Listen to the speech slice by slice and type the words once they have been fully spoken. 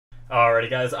Alrighty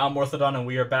guys, I'm Morthadon and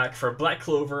we are back for Black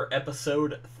Clover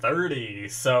episode 30.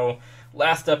 So,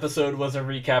 last episode was a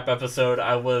recap episode.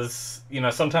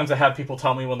 Sometimes I have people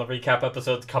tell me when the recap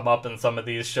episodes come up in some of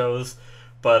these shows,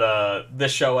 but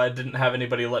this show I didn't have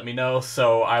anybody let me know,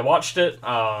 so I watched it.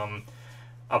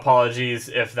 Apologies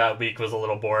if that week was a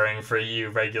little boring for you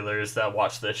regulars that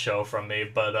watch this show from me,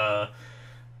 but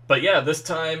yeah, this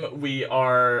time we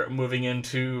are moving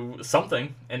into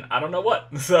something, and I don't know what.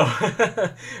 So,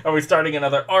 are we starting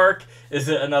another arc? Is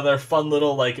it another fun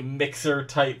little, like,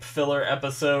 mixer-type filler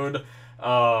episode?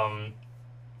 Or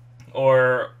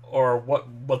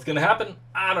what's gonna happen?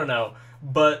 I don't know.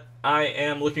 But I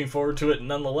am looking forward to it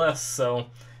nonetheless, so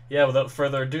yeah, without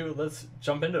further ado, let's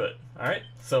jump into it. Alright,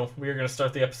 so we are gonna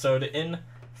start the episode in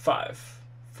 5,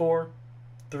 4,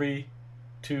 3,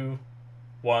 2,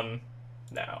 1...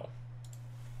 now.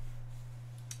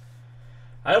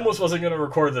 I almost wasn't going to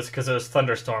record this because there's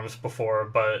thunderstorms before,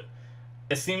 but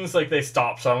it seems like they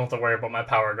stopped, so I don't have to worry about my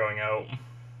power going out.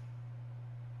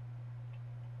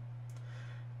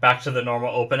 Back to the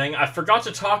normal opening. I forgot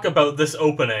to talk about this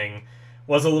opening.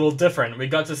 Was a little different. We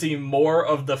got to see more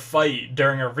of the fight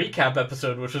during a recap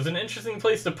episode, which was an interesting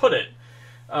place to put it.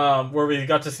 Where we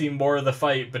got to see more of the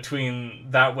fight between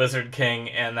that Wizard King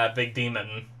and that big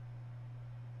demon.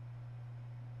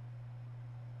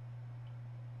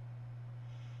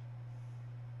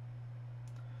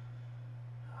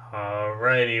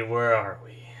 Alrighty, where are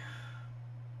we?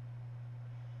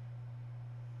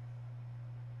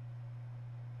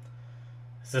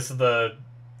 Is this the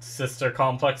sister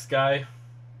complex guy?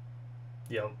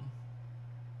 Yep.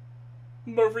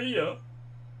 Maria.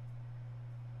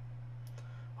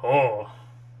 Oh.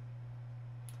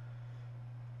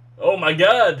 Oh my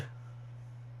god!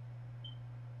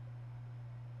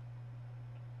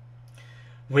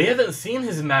 We haven't seen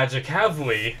his magic, have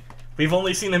we? We've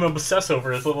only seen him obsess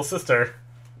over his little sister.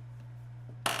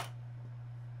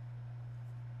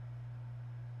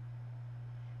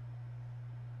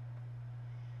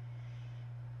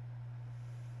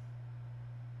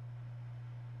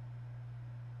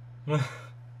 God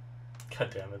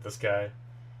damn it, this guy.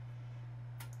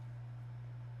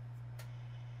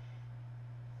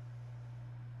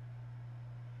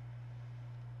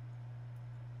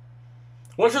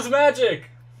 What's his magic?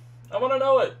 I want to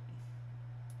know it.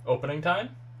 Opening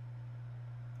time?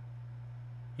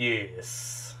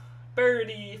 Yes.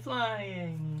 Birdie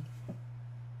flying.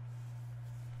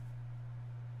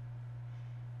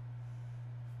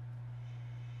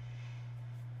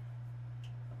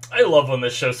 I love when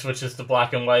this show switches to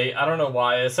black and white. I don't know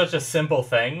why. It's such a simple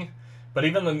thing. But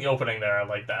even in the opening there, I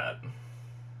like that.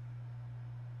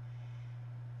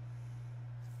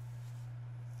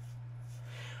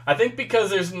 I think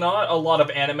because there's not a lot of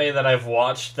anime that I've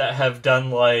watched that have done,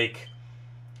 like,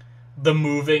 the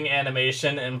moving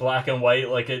animation in black and white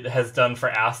like it has done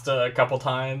for Asta a couple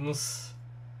times.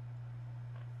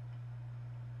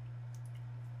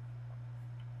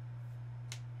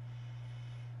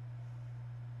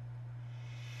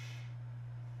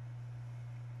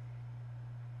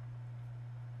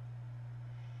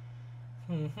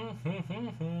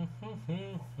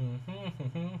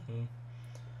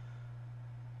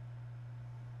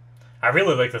 I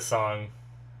really like this song.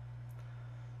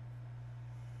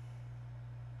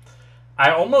 I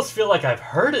almost feel like I've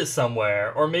heard it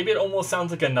somewhere, or maybe it almost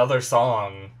sounds like another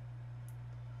song.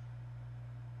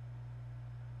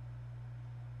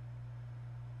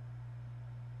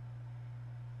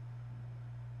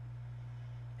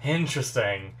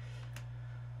 Interesting.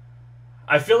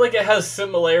 I feel like it has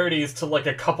similarities to, like,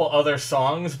 a couple other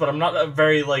songs, but I'm not a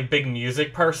very, like, big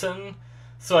music person,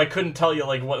 so I couldn't tell you,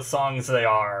 like, what songs they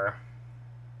are.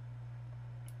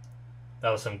 That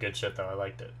was some good shit, though. I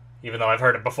liked it. Even though I've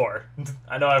heard it before.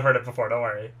 I know I've heard it before, don't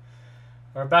worry.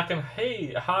 We're back in...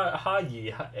 Hey,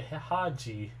 Haji.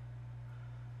 Haji.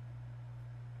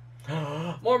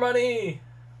 More money!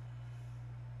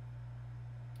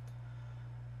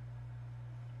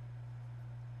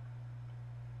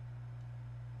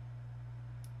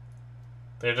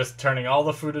 They're just turning all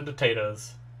the food into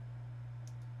potatoes.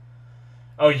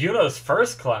 Oh, Yuno's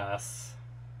first class.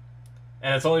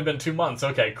 And it's only been 2 months.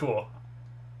 Okay, cool.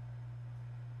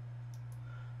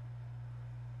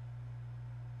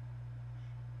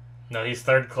 No, he's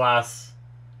third class.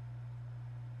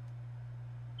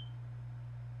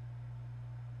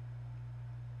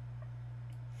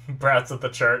 Brats at the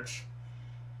church.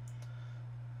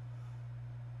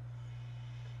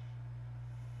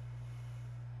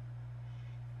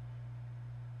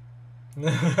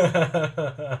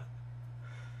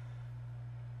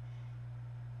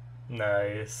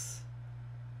 Nice.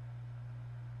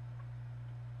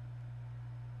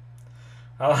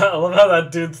 I love how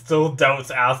that dude still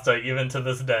doubts Asta even to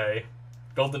this day.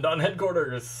 Golden Dawn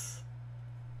headquarters.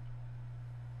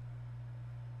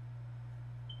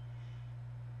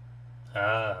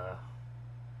 Ah.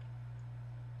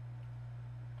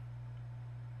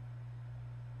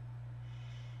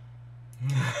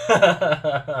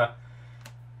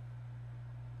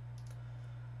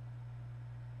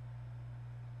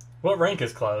 What rank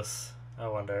is close? I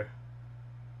wonder.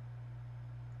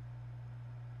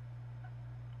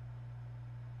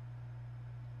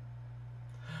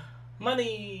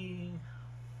 Money!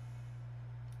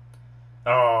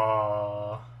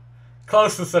 Oh,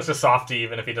 Close is such a softie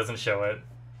even if he doesn't show it.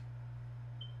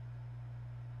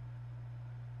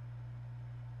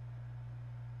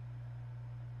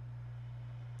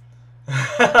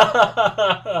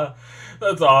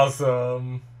 That's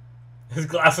awesome. His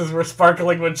glasses were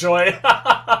sparkling with joy.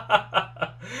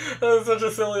 That was such a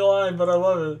silly line, but I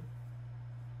love it.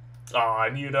 Aw,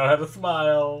 and you know how to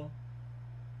smile.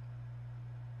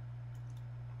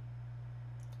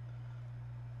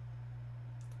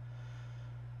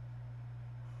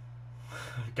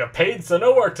 Got paid, so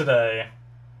no work today.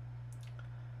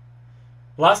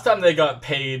 Last time they got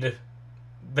paid,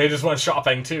 they just went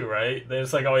shopping too, right? They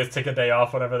just like always take a day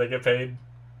off whenever they get paid.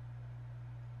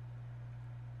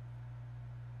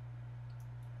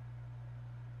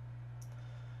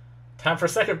 Time for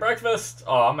second breakfast?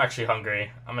 Oh, I'm actually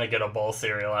hungry. I'm gonna get a bowl of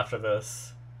cereal after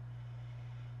this.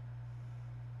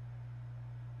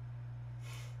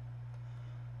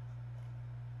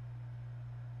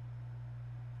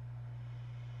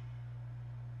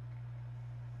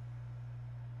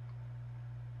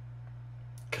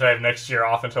 Could I have next year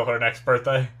off until her next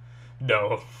birthday?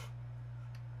 No.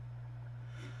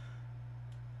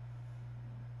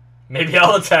 Maybe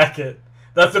I'll attack it.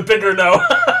 That's a bigger no.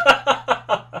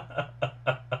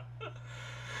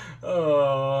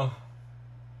 Oh.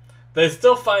 They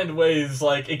still find ways,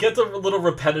 like, it gets a little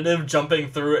repetitive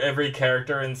jumping through every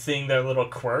character and seeing their little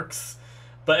quirks,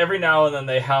 but every now and then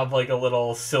they have, like, a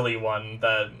little silly one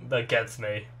that gets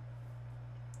me.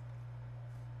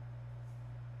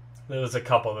 There was a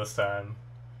couple this time.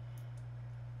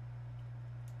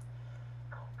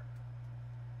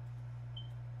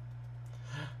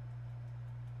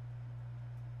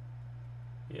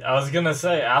 I was gonna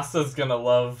say, Asta's gonna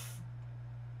love...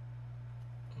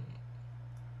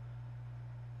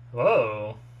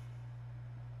 Whoa.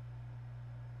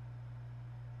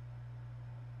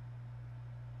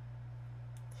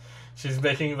 She's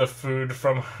making the food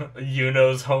from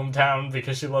Yuno's hometown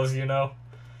because she loves Yuno.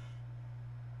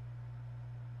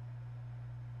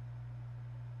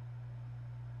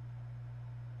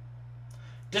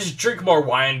 Just drink more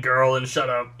wine, girl, and shut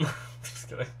up. Just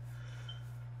kidding.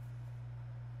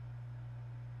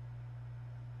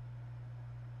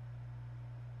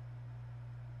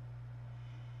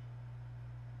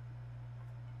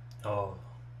 Oh.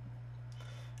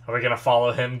 Are we gonna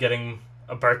follow him getting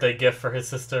a birthday gift for his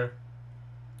sister?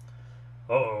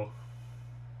 Uh-oh.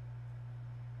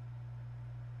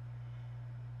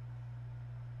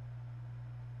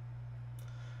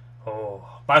 Oh.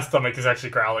 My stomach is actually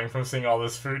growling from seeing all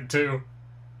this food, too.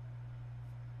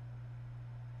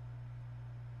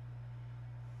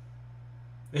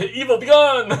 Evil, be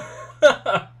gone!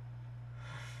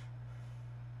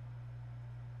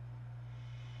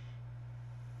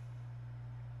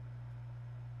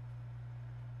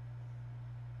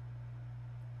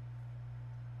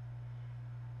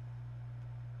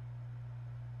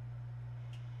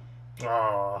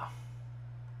 Oh.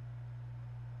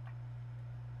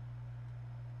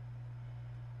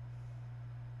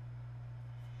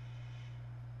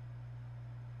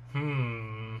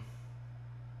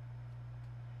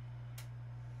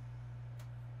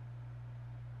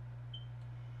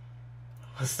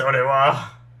 Storewa.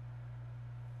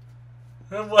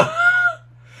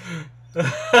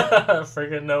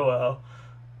 Friggin' Noel.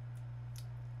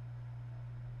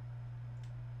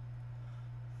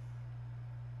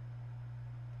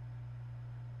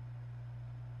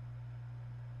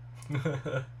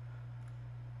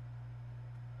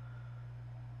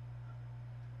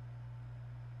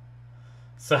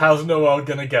 So how's Noel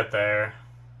gonna get there?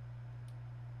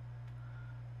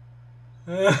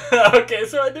 Okay,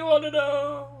 so I do want to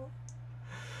know.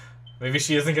 Maybe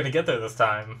she isn't gonna get there this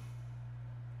time.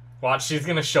 Watch, she's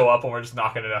gonna show up and we're just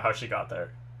not gonna know how she got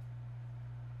there.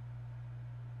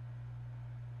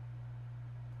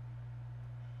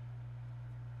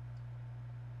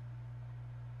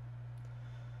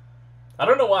 I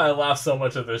don't know why I laugh so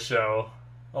much at this show.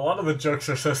 A lot of the jokes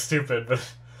are so stupid,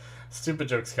 but stupid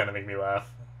jokes kind of make me laugh.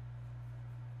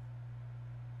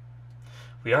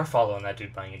 We are following that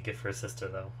dude buying a gift for his sister,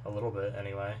 though. A little bit,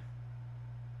 anyway.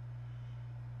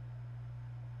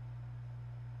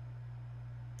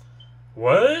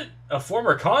 What? A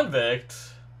former convict?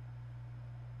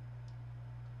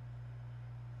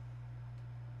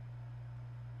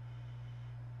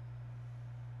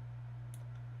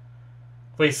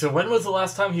 Wait, so when was the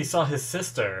last time he saw his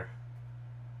sister?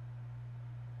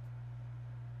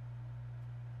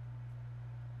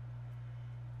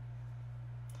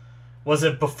 Was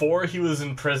it before he was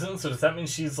in prison? So does that mean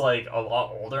she's, like, a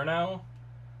lot older now?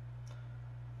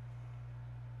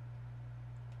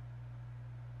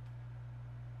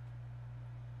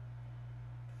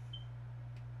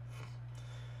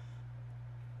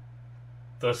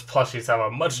 Those plushies have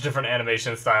a much different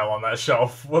animation style on that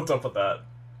shelf. What's up with that?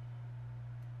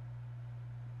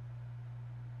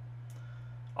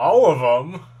 All of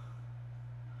them?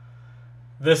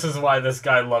 This is why this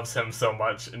guy loves him so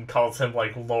much and calls him,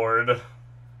 like, Lord.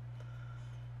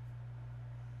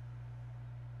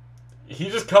 He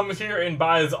just comes here and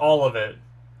buys all of it.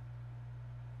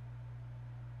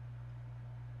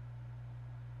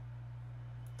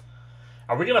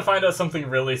 Are we gonna find out something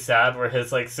really sad where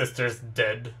his, like, sister's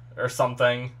dead or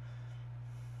something?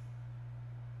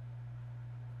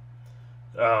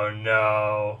 Oh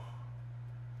no.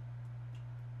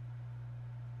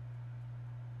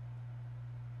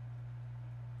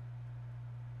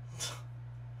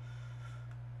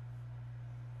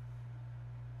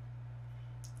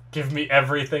 Give me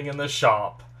everything in the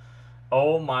shop.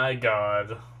 Oh my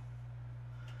god.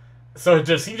 So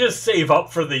does he just save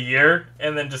up for the year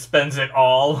and then just spends it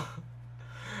all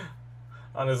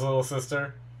on his little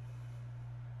sister?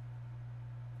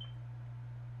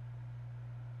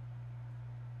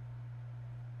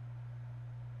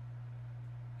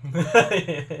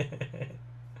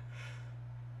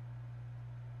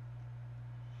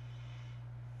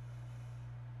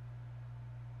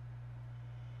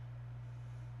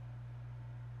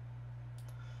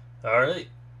 Alright.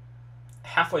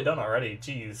 Halfway done already,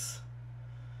 jeez.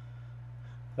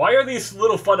 Why are these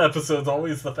little fun episodes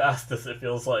always the fastest, it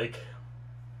feels like?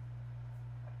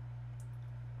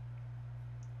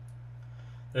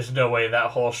 There's no way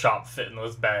that whole shop fit in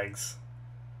those bags.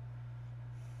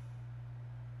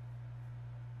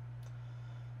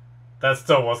 That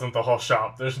still wasn't the whole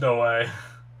shop, there's no way.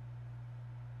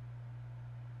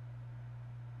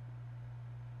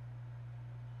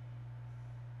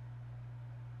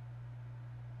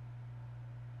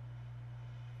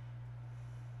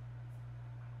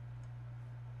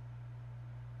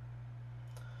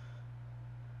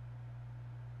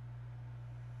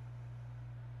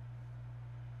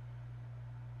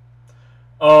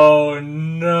 Oh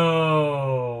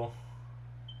no.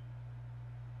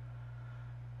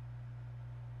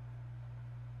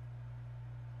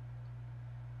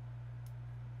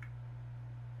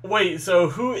 Wait, so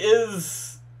who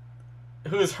is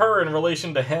her in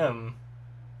relation to him?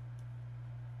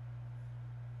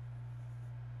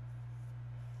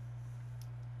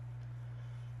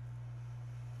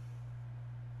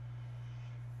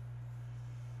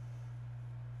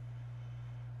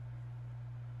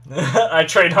 I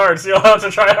trained hard, so you'll have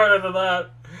to try harder than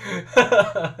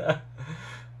that.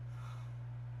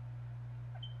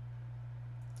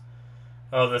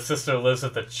 Oh, the sister lives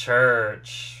at the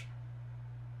church.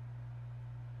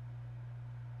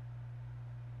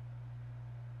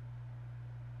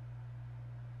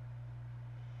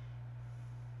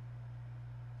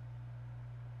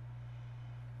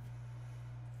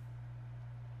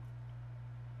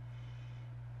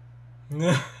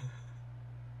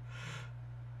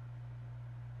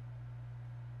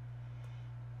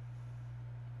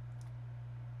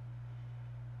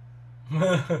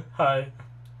 Hi.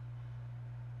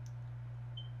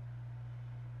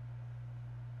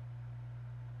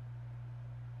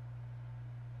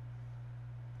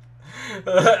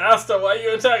 Asta, why are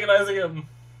you antagonizing him?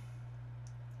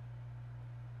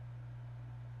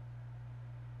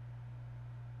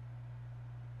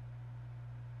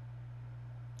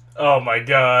 Oh my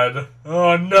god.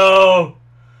 Oh no!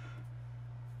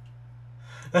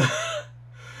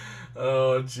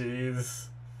 Oh jeez.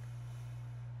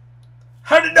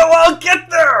 How did Noelle get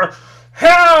there?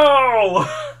 How?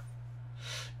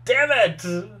 Damn it!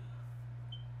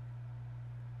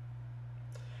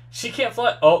 She can't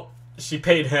fly. Oh, she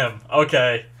paid him.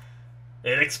 Okay.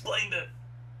 It explained it.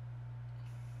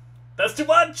 That's too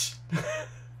much!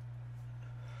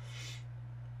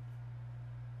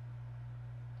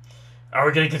 Are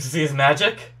we gonna get to see his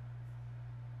magic?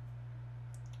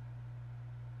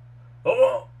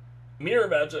 Oh! Mirror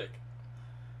magic.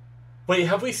 Wait,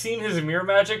 have we seen his mirror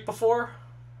magic before?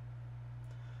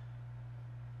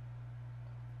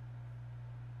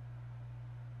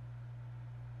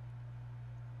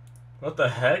 What the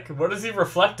heck? What is he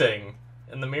reflecting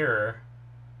in the mirror?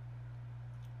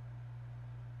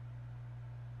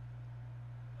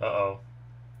 Uh-oh.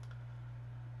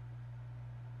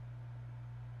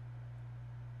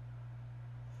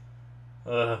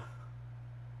 Ugh.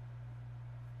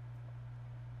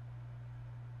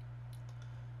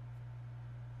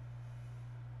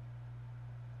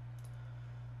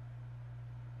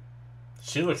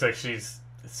 She looks like she's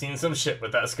seen some shit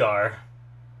with that scar.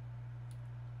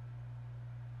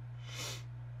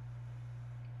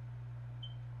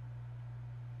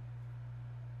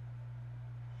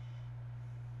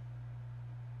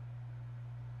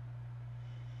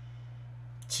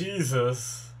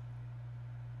 Jesus.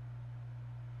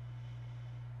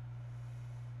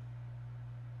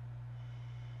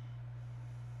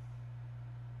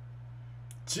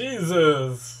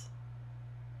 Jesus.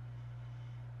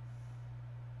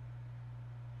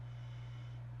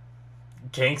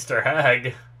 Gangster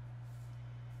hag.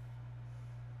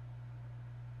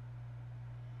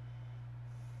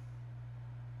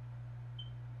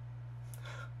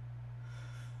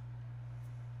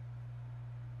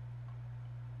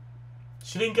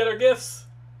 She didn't get her gifts.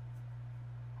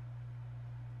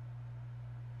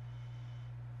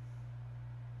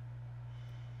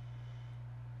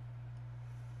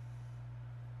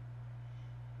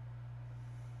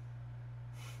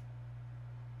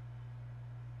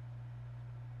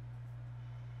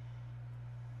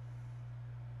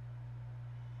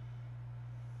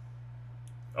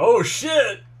 Oh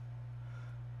shit!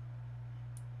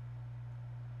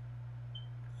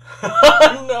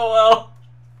 Noel.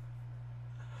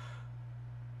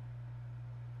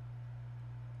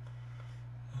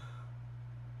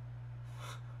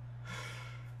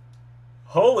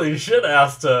 Holy shit,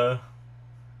 Asta.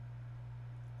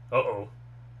 Uh-oh.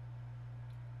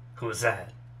 Who's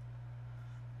that?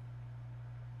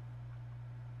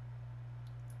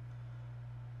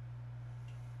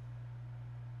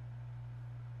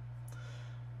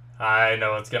 I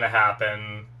know what's gonna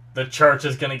happen. The church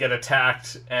is gonna get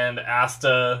attacked, and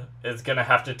Asta is gonna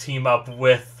have to team up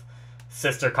with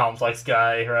Sister Complex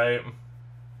guy, right?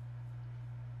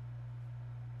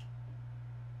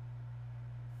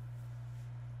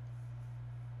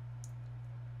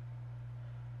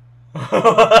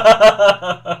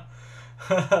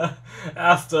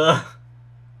 Asta.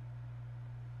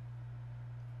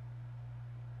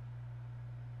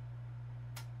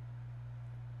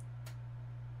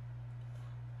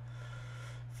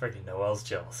 Freaking Noel's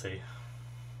jealousy.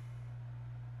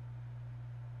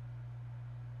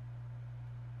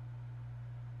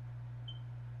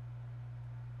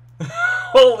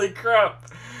 Holy crap!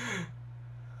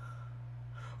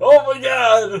 Oh my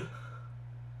god!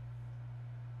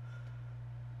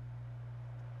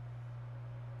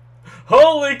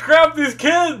 Holy crap, these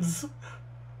kids!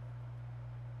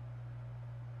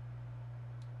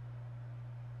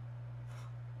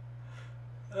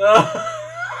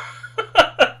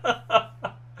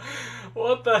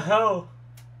 What the hell?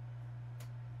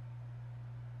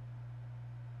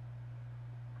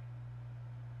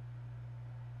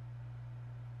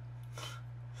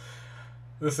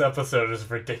 This episode is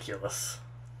ridiculous.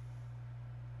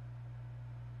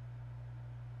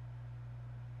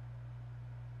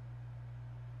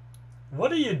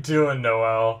 What are you doing,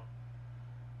 Noel?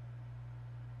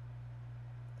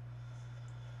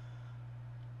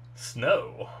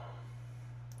 Snow.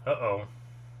 Uh-oh.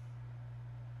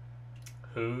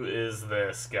 Who is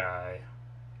this guy?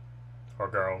 Or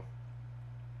girl?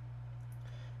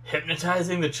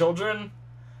 Hypnotizing the children?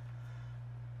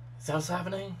 Is that what's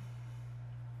happening?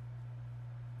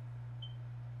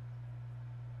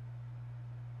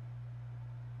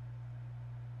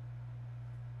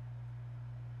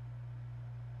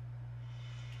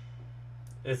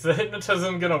 Is the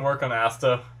hypnotism gonna work on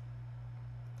Asta?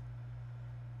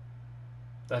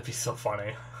 That'd be so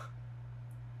funny.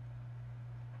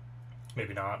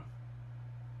 Maybe not.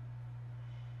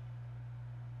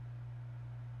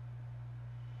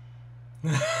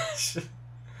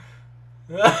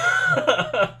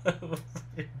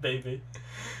 Baby.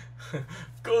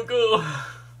 Go, go.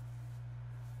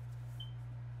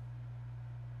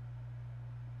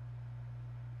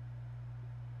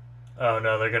 Oh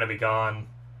no, they're gonna be gone.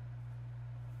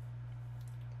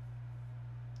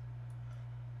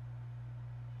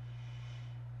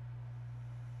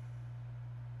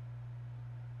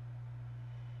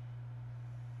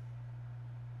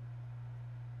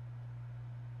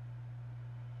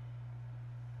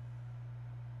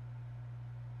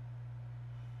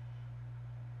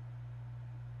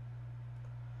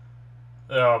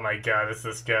 Oh my god, it's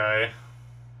this guy.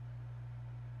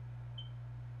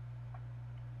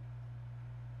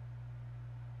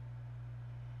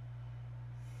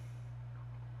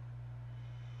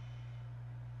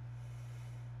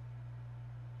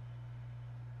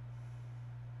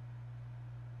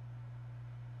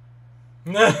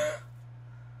 Well,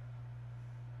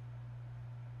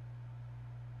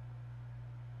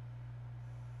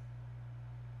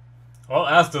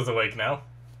 Asta's awake now.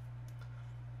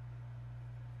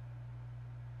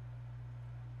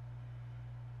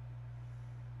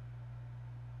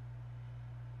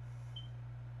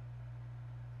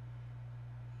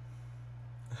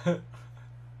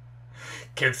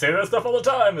 Kids say that stuff all the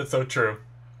time. It's so true.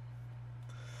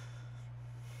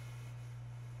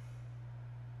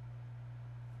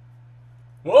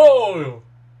 Whoa!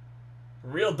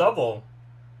 Real double.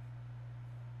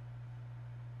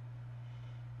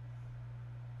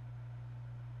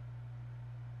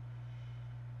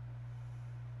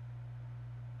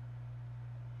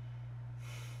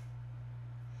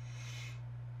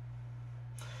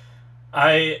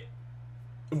 I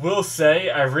will say,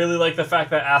 I really like the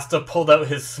fact that Asta pulled out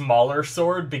his smaller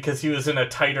sword because he was in a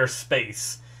tighter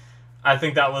space. I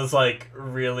think that was, like,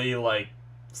 really, like,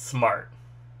 smart.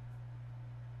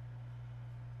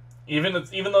 Even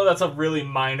though that's a really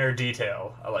minor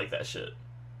detail, I like that shit.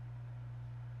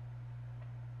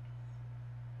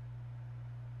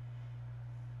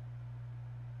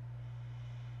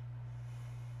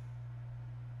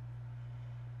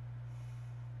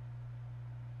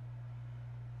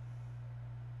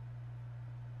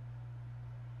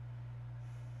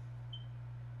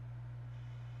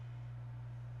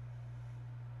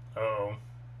 Oh.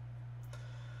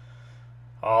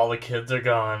 All the kids are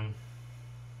gone.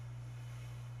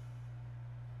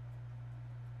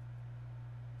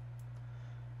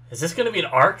 Is this going to be an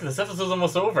arc? This episode's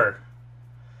almost over.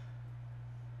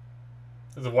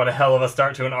 What a hell of a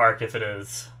start to an arc if it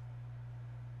is.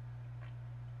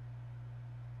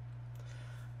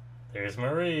 There's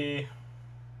Marie.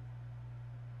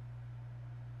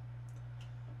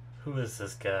 Who is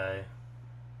this guy?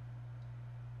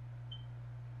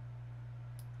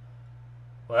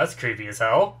 Well, that's creepy as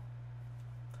hell.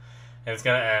 And it's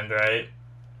gonna end, right?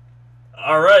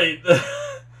 Alright.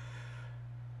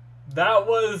 That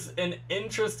was an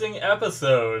interesting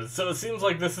episode. So it seems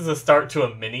like this is a start to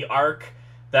a mini arc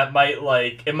that might,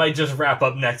 like, it might just wrap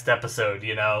up next episode,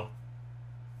 you know?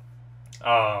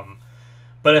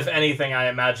 But if anything, I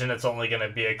imagine it's only going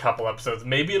to be a couple episodes.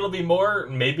 Maybe it'll be more.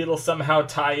 Maybe it'll somehow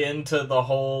tie into the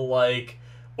whole, like,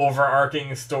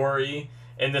 overarching story.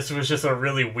 And this was just a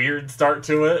really weird start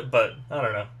to it. But, I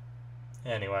don't know.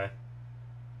 Anyway.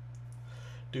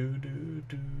 Do, do,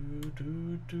 do,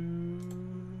 do, do.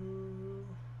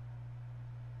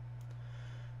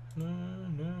 No,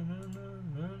 no, no, no,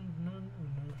 no, no, no.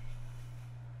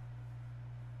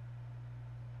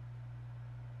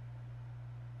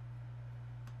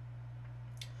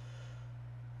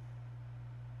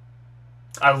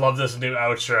 I love this new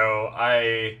outro.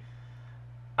 I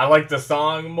like the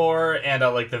song more, and I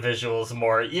like the visuals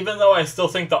more. Even though I still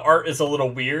think the art is a little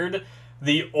weird,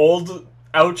 the old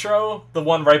outro, the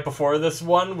one right before this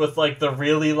one, with, like, the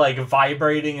really, like,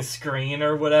 vibrating screen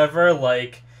or whatever,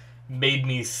 like, made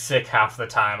me sick half the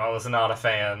time. I was not a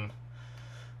fan.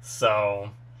 So,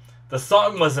 the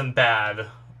song wasn't bad,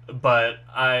 but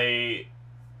I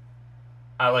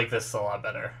like this a lot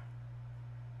better.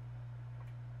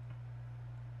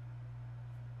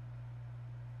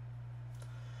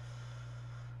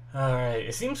 Alright,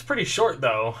 it seems pretty short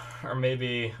though, or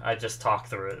maybe I just talk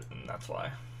through it and that's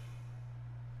why.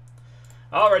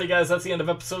 Alrighty guys, that's the end of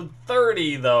episode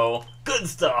 30 though. Good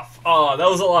stuff. Oh, that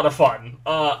was a lot of fun.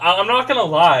 I'm not gonna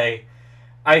lie,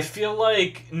 I feel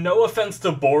like, no offense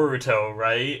to Boruto,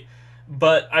 right?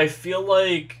 But I feel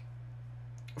like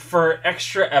for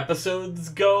extra episodes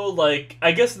go, like,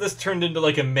 I guess this turned into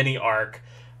like a mini arc,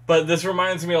 but this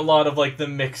reminds me a lot of like the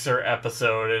Mixer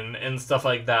episode and stuff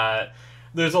like that.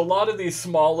 There's a lot of these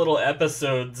small little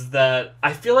episodes that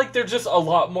I feel like they're just a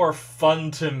lot more fun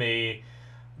to me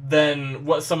than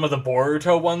what some of the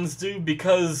Boruto ones do,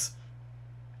 because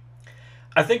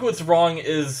I think what's wrong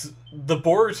is the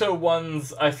Boruto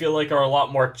ones I feel like are a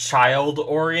lot more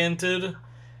child-oriented,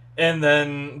 and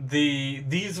then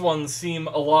these ones seem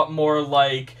a lot more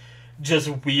like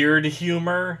just weird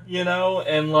humor, you know?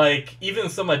 And like even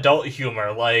some adult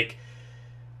humor, like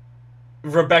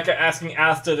Rebecca asking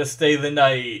Asta to stay the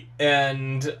night,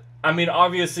 and I mean,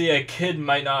 obviously a kid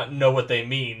might not know what they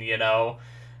mean, you know?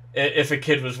 If a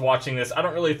kid was watching this, I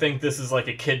don't really think this is like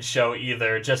a kid show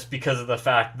either, just because of the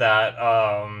fact that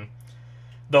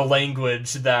the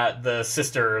language that the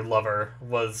sister lover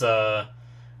was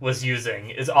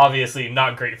using is obviously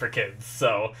not great for kids.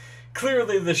 So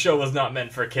clearly the show was not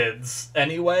meant for kids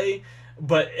anyway.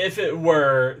 But if it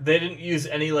were, they didn't use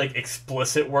any, like,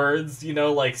 explicit words, you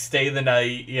know, like, stay the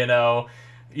night, you know,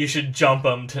 you should jump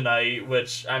him tonight,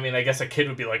 which, I mean, I guess a kid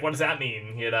would be like, what does that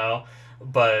mean, you know?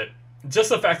 But just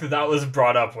the fact that that was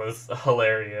brought up was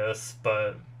hilarious.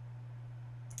 But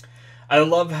I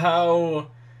love how,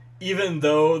 even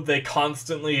though they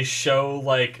constantly show,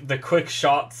 like, the quick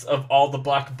shots of all the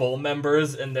Black Bull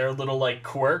members and their little, like,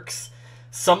 quirks,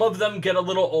 some of them get a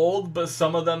little old, but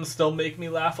some of them still make me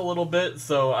laugh a little bit,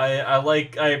 so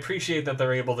I appreciate that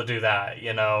they're able to do that,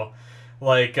 you know?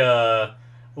 Like,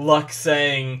 Luck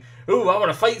saying, ooh, I want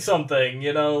to fight something,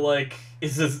 you know, like,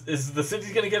 is the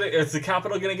city gonna get, is the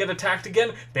capital gonna get attacked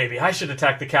again? Maybe I should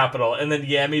attack the capital, and then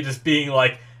Yami just being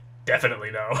like,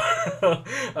 definitely no.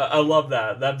 I love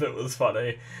that. That bit was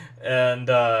funny. And,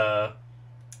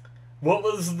 what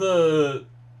was the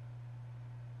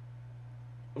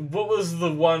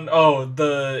one,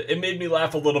 it made me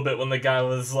laugh a little bit when the guy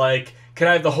was like, can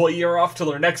I have the whole year off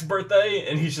till her next birthday?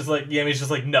 And he's just like, Yami's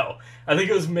just like, no. I think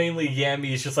it was mainly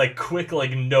Yami's just like quick,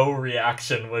 like, no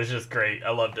reaction was just great.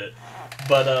 I loved it.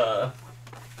 But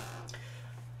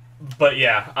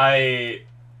yeah, I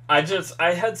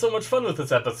had so much fun with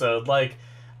this episode. Like,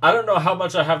 I don't know how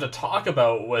much I have to talk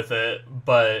about with it,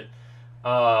 but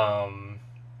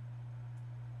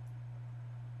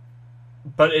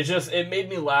it made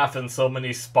me laugh in so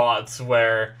many spots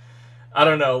where, I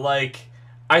don't know, like,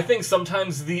 I think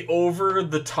sometimes the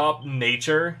over-the-top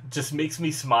nature just makes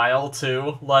me smile,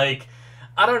 too. Like,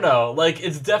 I don't know, like,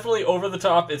 it's definitely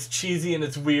over-the-top, it's cheesy, and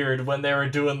it's weird when they were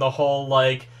doing the whole,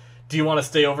 like, do you want to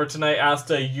stay over tonight,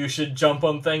 Asta? You should jump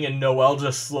on thing, and Noelle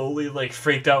just slowly, like,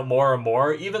 freaked out more and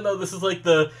more, even though this is, like,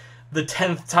 the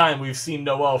 10th time we've seen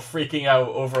Noelle freaking out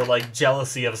over, like,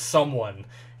 jealousy of someone,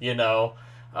 you know?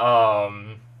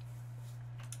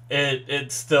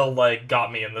 It still, like,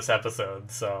 got me in this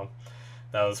episode, so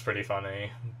that was pretty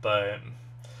funny. But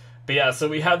yeah, so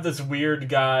we have this weird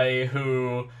guy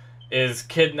who is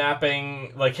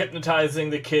kidnapping, like, hypnotizing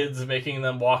the kids, making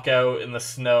them walk out in the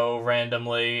snow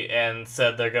randomly, and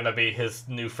said they're gonna be his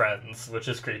new friends, which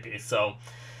is creepy. So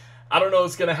I don't know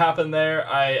what's gonna happen there.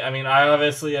 I mean, I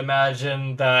obviously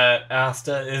imagine that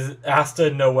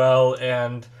Asta, Noelle,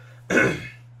 and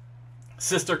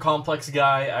Sister Complex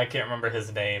guy, I can't remember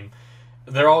his name,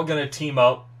 they're all gonna team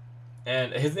up,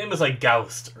 and his name is like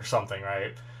Goust or something,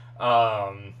 right?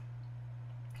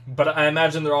 But I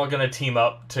imagine they're all gonna team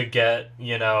up to get,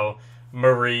 you know,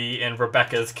 Marie and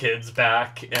Rebecca's kids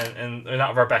back, and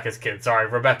not Rebecca's kids, sorry,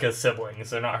 Rebecca's siblings.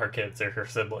 They're not her kids, they're her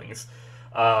siblings.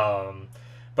 But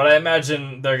I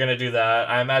imagine they're gonna do that.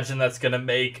 I imagine that's gonna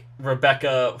make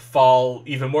Rebecca fall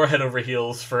even more head over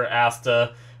heels for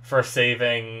Asta for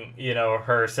saving, you know,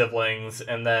 her siblings,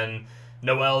 and then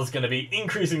Noelle's gonna be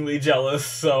increasingly jealous,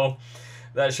 so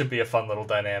that should be a fun little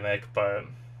dynamic. But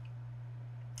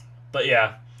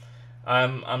yeah,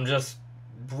 I'm just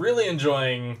really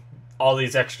enjoying all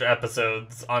these extra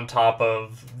episodes on top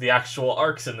of the actual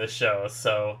arcs in this show,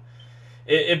 so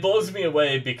it blows me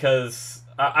away, because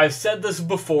I've said this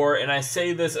before, and I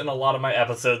say this in a lot of my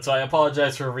episodes, so I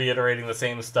apologize for reiterating the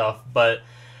same stuff, but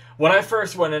when I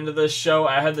first went into this show,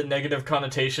 I had the negative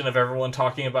connotation of everyone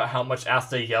talking about how much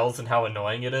Asta yells and how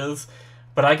annoying it is,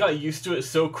 but I got used to it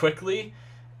so quickly,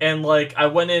 and, like, I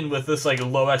went in with this, like,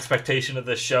 low expectation of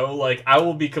this show. Like, I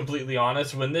will be completely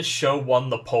honest, when this show won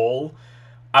the poll,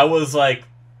 I was like,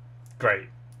 great,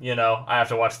 you know, I have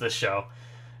to watch this show.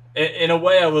 In a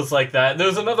way, I was like that.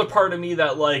 There's another part of me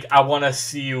that, like, I want to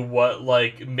see what,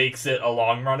 like, makes it a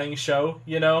long-running show,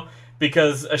 you know?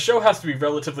 Because a show has to be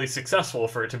relatively successful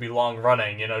for it to be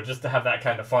long-running, you know, just to have that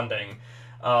kind of funding.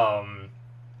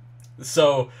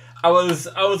 So I was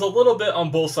a little bit on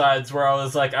both sides, where I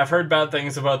was like, I've heard bad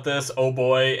things about this, oh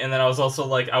boy, and then I was also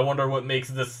like, I wonder what makes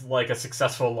this, like, a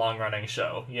successful long-running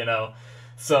show, you know?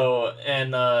 So,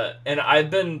 and I've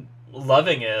been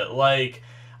loving it. Like,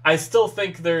 I still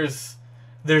think there's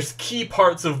key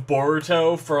parts of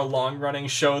Boruto for a long-running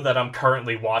show that I'm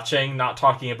currently watching, not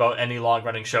talking about any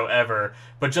long-running show ever,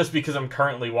 but just because I'm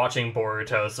currently watching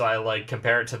Boruto, so I, like,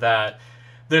 compare it to that.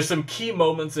 There's some key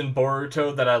moments in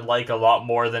Boruto that I like a lot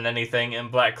more than anything in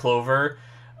Black Clover,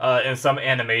 and some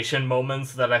animation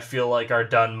moments that I feel like are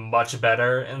done much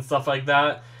better and stuff like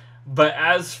that. But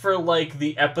as for, like,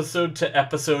 the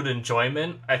episode-to-episode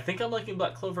enjoyment, I think I'm liking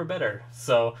Black Clover better.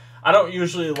 So I don't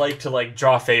usually like to, like,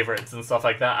 draw favorites and stuff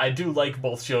like that. I do like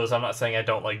both shows. I'm not saying I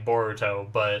don't like Boruto,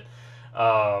 but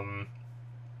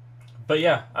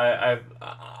yeah,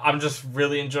 I'm just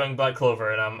really enjoying Black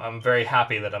Clover, and I'm very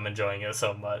happy that I'm enjoying it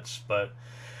so much. But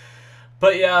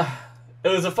yeah, it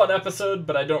was a fun episode,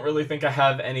 but I don't really think I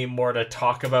have any more to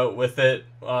talk about with it.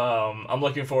 I'm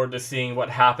looking forward to seeing what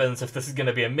happens, if this is going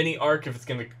to be a mini arc, if it's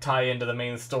going to tie into the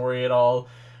main story at all,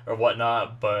 or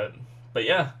whatnot. But But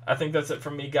yeah, I think that's it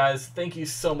from me, guys. Thank you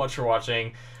so much for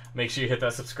watching. Make sure you hit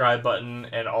that subscribe button,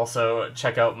 and also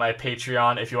check out my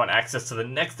Patreon if you want access to the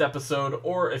next episode,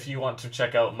 or if you want to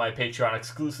check out my Patreon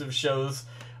exclusive shows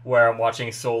where I'm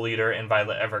watching Soul Eater and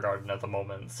Violet Evergarden at the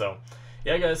moment. So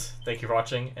yeah, guys, thank you for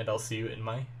watching, and I'll see you in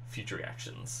my future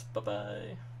reactions.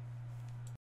 Bye-bye.